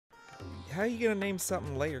How are you gonna name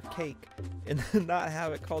something layer cake and then not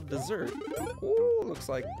have it called dessert? Ooh, looks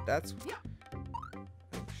like that's...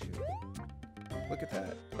 Oh, shoot. Look at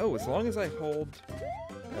that. Oh, as long as I hold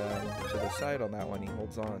to the side on that one, he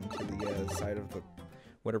holds on to the side of the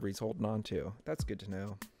whatever he's holding on to. That's good to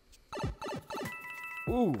know.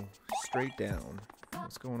 Ooh, straight down.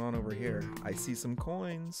 What's going on over here? I see some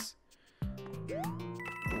coins.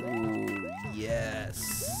 Ooh,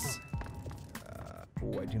 yes.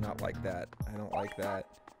 Oh, I do not like that. I don't like that.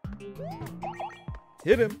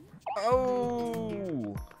 Hit him.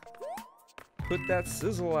 Oh! Put that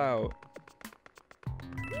sizzle out.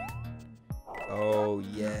 Oh,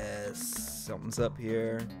 yes. Something's up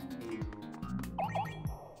here.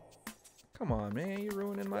 Come on, man. You're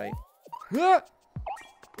ruining my... Ah!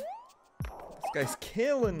 This guy's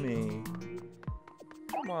killing me.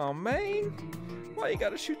 Come on, man. Why you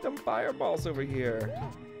gotta shoot them fireballs over here?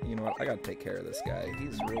 You know what? I gotta take care of this guy.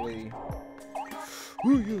 He's really...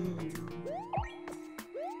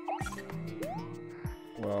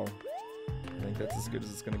 Well, I think that's as good as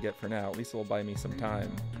it's gonna get for now. At least it'll buy me some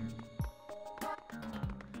time.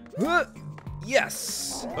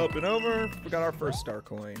 Yes! Up and over. We got our first star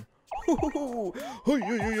coin.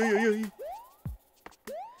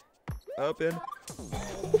 Up and...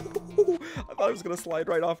 I thought I was gonna slide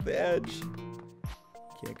right off the edge.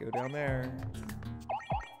 Can't go down there.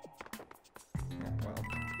 Oh, well.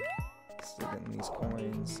 Still getting these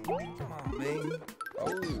coins. Come on, man.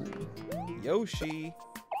 Oh, Yoshi.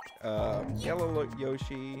 Yellow look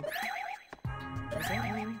Yoshi. What does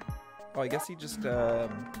that mean? Oh, I guess he just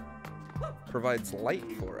provides light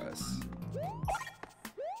for us.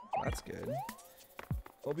 That's good.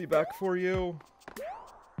 I'll be back for you.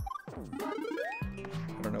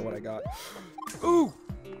 I don't know what I got. Ooh!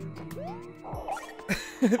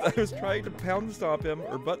 I was trying to pound stomp him,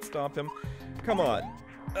 or butt stomp him. Come on.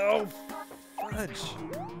 Oh, fudge.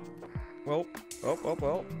 Well.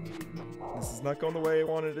 This is not going the way I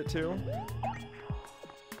wanted it to.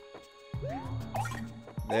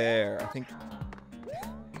 There, I think.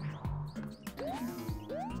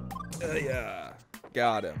 Yeah.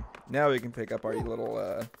 Got him. Now we can pick up our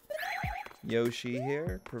little Yoshi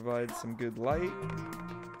here. Provide some good light.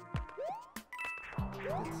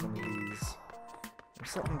 Get some of these. There's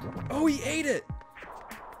something going. Oh, he ate it!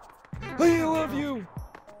 I love you!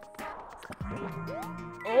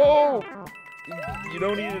 Oh! You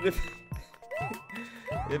don't eat it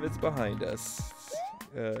if it's behind us.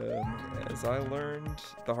 As I learned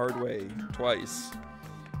the hard way twice.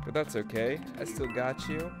 But that's okay. I still got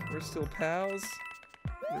you. We're still pals.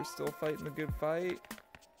 We're still fighting a good fight.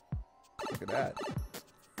 Look at that.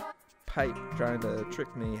 Pipe trying to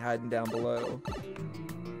trick me, hiding down below.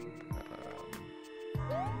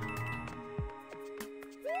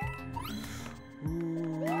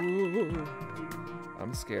 Ooh.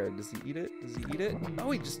 I'm scared. Does he eat it? Does he eat it?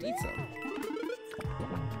 Oh, he just eats them.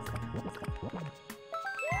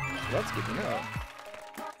 That's good to know.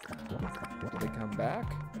 Do they come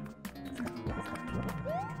back?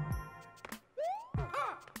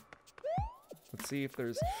 Let's see if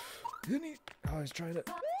there's any... Oh, he's trying to...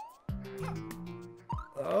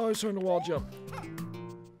 Oh, he's trying to wall jump.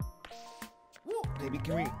 Maybe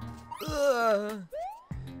can we...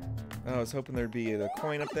 I was hoping there'd be a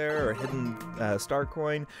coin up there, or a hidden star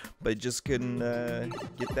coin, but just couldn't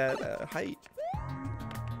get that height.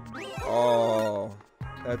 Oh,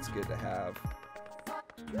 that's good to have.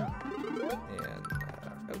 And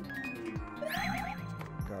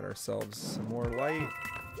got ourselves some more light.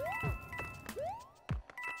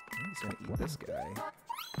 He's gonna eat this guy.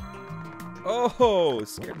 Oh,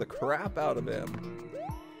 scared the crap out of him.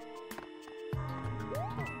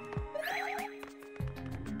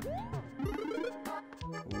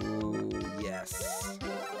 Yes.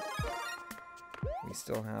 We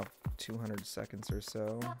still have 200 seconds or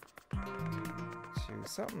so.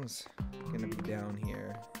 Something's gonna be down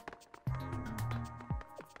here.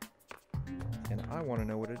 And I want to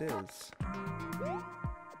know what it is.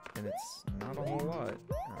 And it's not a whole lot.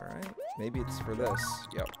 Alright. Maybe it's for this.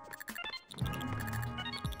 Yep.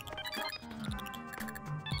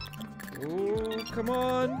 Ooh, come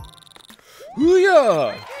on.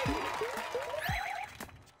 Hoo-yah!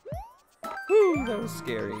 Woo, that was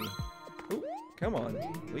scary. Ooh, come on.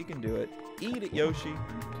 We can do it. Eat it, Yoshi.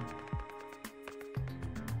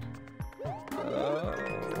 Oh,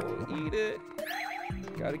 eat it.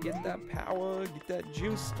 Gotta get that power, get that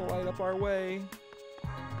juice to light up our way.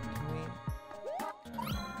 Can we?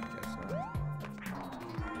 Guess not.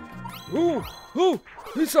 Ooh, ooh,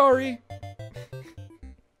 I'm sorry.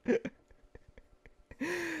 I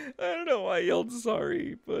don't know why I yelled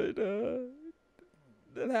sorry, but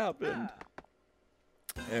That happened.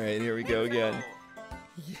 Alright, here we go again.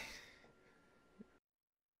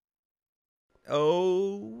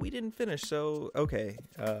 Oh, we didn't finish, so okay.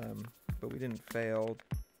 But we didn't fail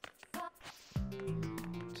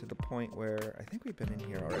to the point where I think we've been in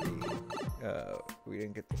here already. We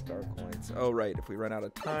didn't get the star coins. Oh, right, if we run out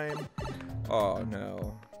of time. Oh,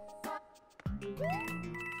 no.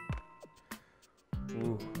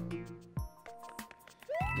 Ooh.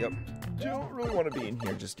 Yep. Don't really want to be in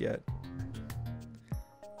here just yet.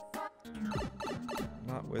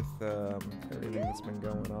 Not with everything that's been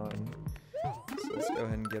going on. So let's go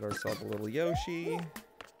ahead and get ourselves a little Yoshi.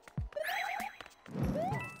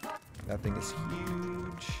 That thing is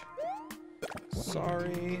huge.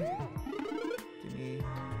 Sorry. Gimme.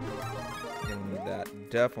 Gonna need that.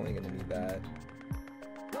 Definitely gonna need that.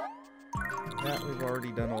 That we've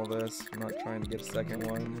already done all this. I'm not trying to get a second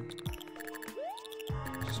one.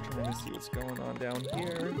 Just trying to see what's going on down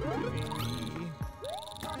here. Gimme.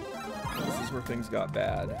 This is where things got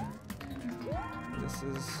bad. This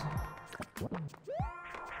is...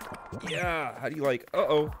 Yeah, how do you like...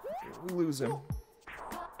 Uh-oh, we lose him.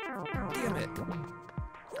 Damn it.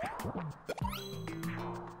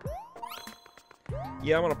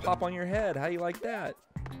 Yeah, I'm gonna pop on your head. How do you like that?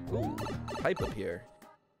 Ooh, pipe up here.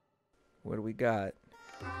 What do we got?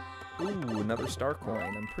 Ooh, another star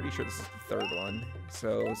coin. I'm pretty sure this is the third one.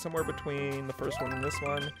 So somewhere between the first one and this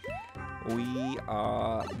one, we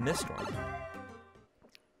missed one.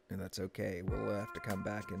 And that's okay. We'll have to come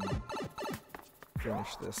back and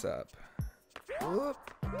finish this up. Whoop.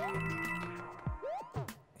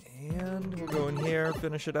 And we'll go in here,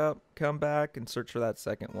 finish it up, come back, and search for that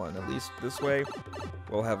second one. At least this way,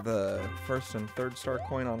 we'll have the first and third star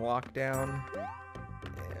coin on lockdown.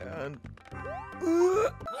 And...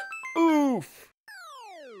 oof!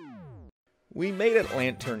 We made it,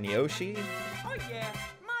 Lantern Yoshi. Oh yeah,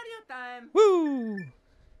 Mario time! Woo!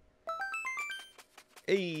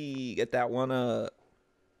 Hey, get that one up.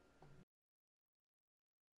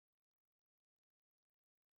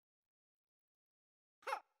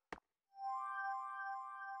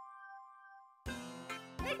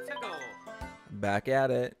 Back at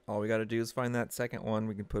it. All we gotta do is find that second one.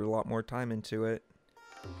 We can put a lot more time into it.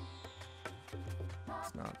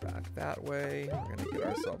 It's not back that way. We're gonna get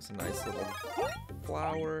ourselves a nice little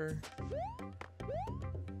flower.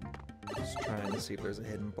 Just trying to see if there's a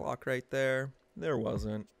hidden block right there. There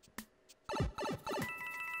wasn't.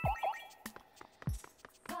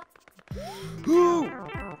 Ooh!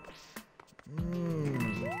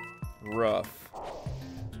 Rough.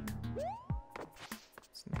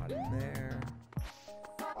 It's not in there.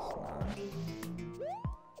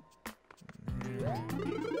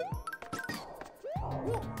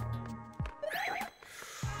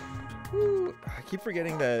 Ooh, I keep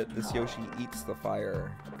forgetting that this Yoshi eats the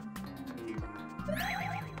fire. There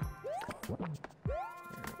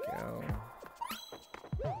we go.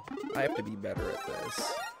 I have to be better at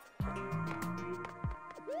this.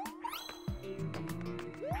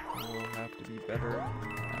 We'll have to be better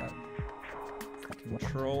at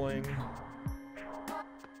controlling.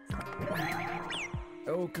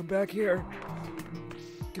 Oh, come back here.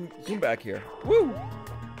 Come back here. Woo!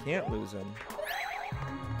 Can't lose him.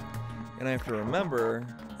 And I have to remember...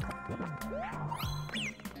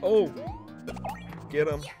 Oh! Get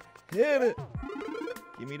him. Hit it!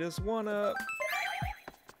 Give me this one up.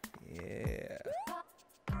 Yeah.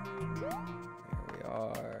 There we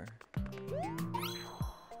are.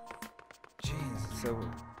 Jeez, it's so...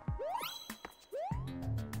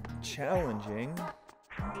 challenging.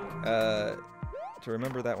 To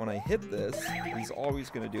remember that when I hit this, he's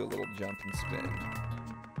always going to do a little jump and spin.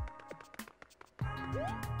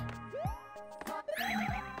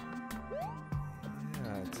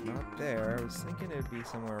 Yeah, it's not there. I was thinking it would be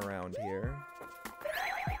somewhere around here.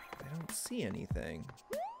 I don't see anything.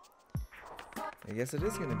 I guess it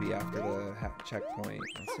is going to be after the checkpoint.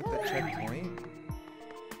 Let's hit that checkpoint.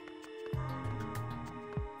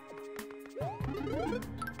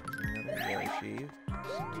 Another Yoshi.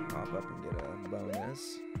 Pop up and get a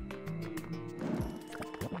bonus.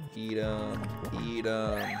 Eat 'em. Eat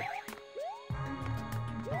 'em.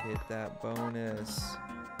 Hit that bonus.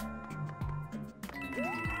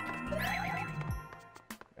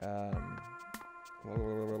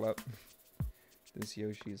 This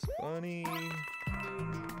Yoshi's funny.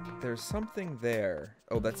 There's something there.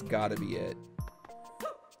 Oh, that's gotta be it.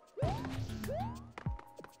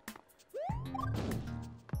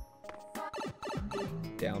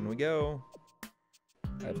 Down we go.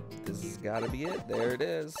 This has got to be it. There it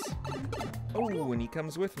is. Oh, and he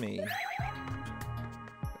comes with me.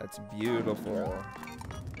 That's beautiful.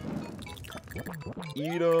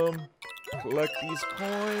 Eat them. Collect these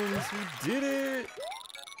coins. We did it.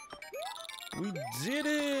 We did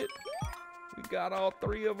it. We got all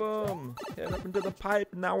 3 of them. Head up into the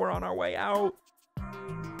pipe. Now we're on our way out.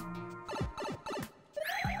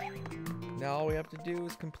 Now all we have to do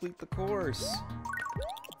is complete the course.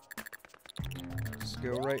 Just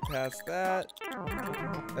go right past that.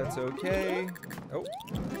 That's okay. Oh,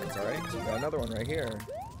 that's all right. So we got another one right here.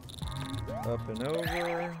 Up and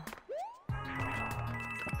over.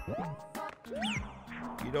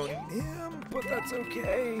 You don't need him, but that's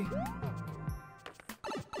okay.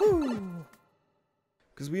 Woo!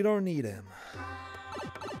 Because we don't need him.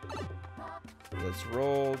 Let's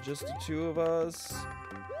roll just the 2 of us.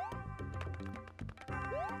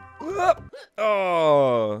 Whoop!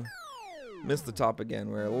 Oh! Missed the top again.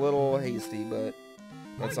 We're a little hasty, but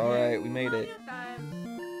that's alright. We made it.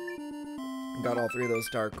 Got all 3 of those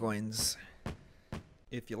star coins.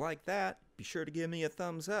 If you like that, be sure to give me a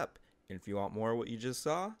thumbs up. And if you want more of what you just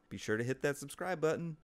saw, be sure to hit that subscribe button.